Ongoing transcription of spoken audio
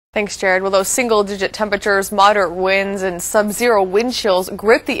Thanks, Jared. Well, those single-digit temperatures, moderate winds, and sub-zero wind chills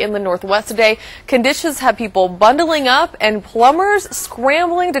grip the inland northwest today. Conditions have people bundling up and plumbers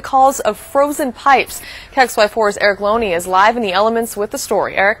scrambling to calls of frozen pipes. KXLY4's Erik Loney is live in the elements with the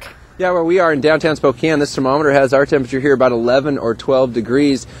story. Erik? Yeah, where we are in downtown Spokane, this thermometer has our temperature here about 11 or 12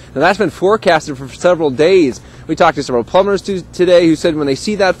 degrees. Now, that's been forecasted for several days. We talked to several plumbers today who said when they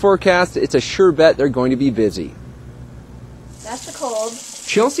see that forecast, it's a sure bet they're going to be busy. That's the cold.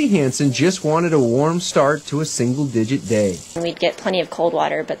 Chelsea Hansen just wanted a warm start to a single-digit day. We'd get plenty of cold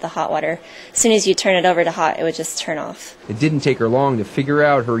water, but the hot water, as soon as you turn it over to hot, it would just turn off. It didn't take her long to figure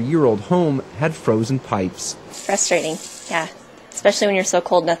out her year-old home had frozen pipes. Frustrating, yeah. Especially when you're so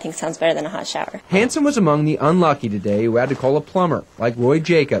cold, nothing sounds better than a hot shower. Hansen was among the unlucky today who had to call a plumber, like Roy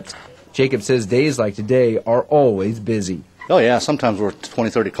Jacobs. Jacobs says days like today are always busy. Oh yeah, sometimes we're 20,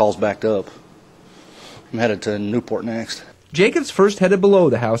 30 calls backed up. I'm headed to Newport next. Jacobs first headed below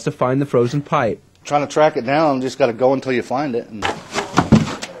the house to find the frozen pipe. Trying to track it down, just got to go until you find it. And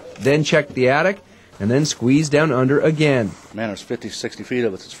then checked the attic, and then squeezed down under again. man, there's 50, 60 feet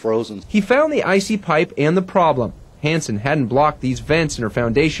of it that's frozen. He found the icy pipe and the problem. Hansen hadn't blocked these vents in her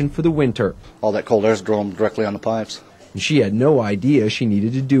foundation for the winter. All that cold air's drawn directly on the pipes. And she had no idea she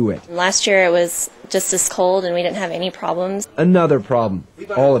needed to do it. Last year it was just as cold and we didn't have any problems. Another problem.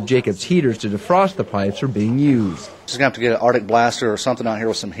 All of Jacob's heaters to defrost the pipes are being used. She's going to have to get an Arctic blaster or something out here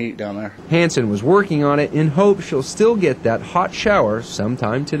with some heat down there. Hansen was working on it in hopes she'll still get that hot shower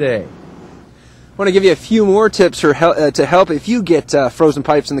sometime today. I want to give you a few more tips to help if you get frozen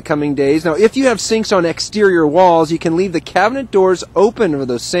pipes in the coming days. Now, if you have sinks on exterior walls, you can leave the cabinet doors open for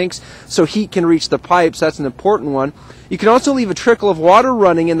those sinks so heat can reach the pipes. That's an important one. You can also leave a trickle of water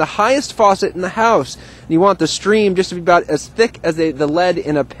running in the highest faucet in the house. And you want the stream just to be about as thick as the lead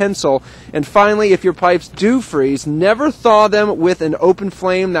in a pencil. And finally, if your pipes do freeze, never thaw them with an open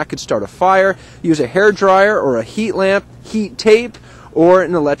flame. That could start a fire. Use a hair dryer or a heat lamp, heat tape, or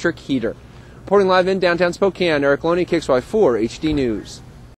an electric heater. Reporting live in downtown Spokane, Erik Loney, KXLY4 HD News.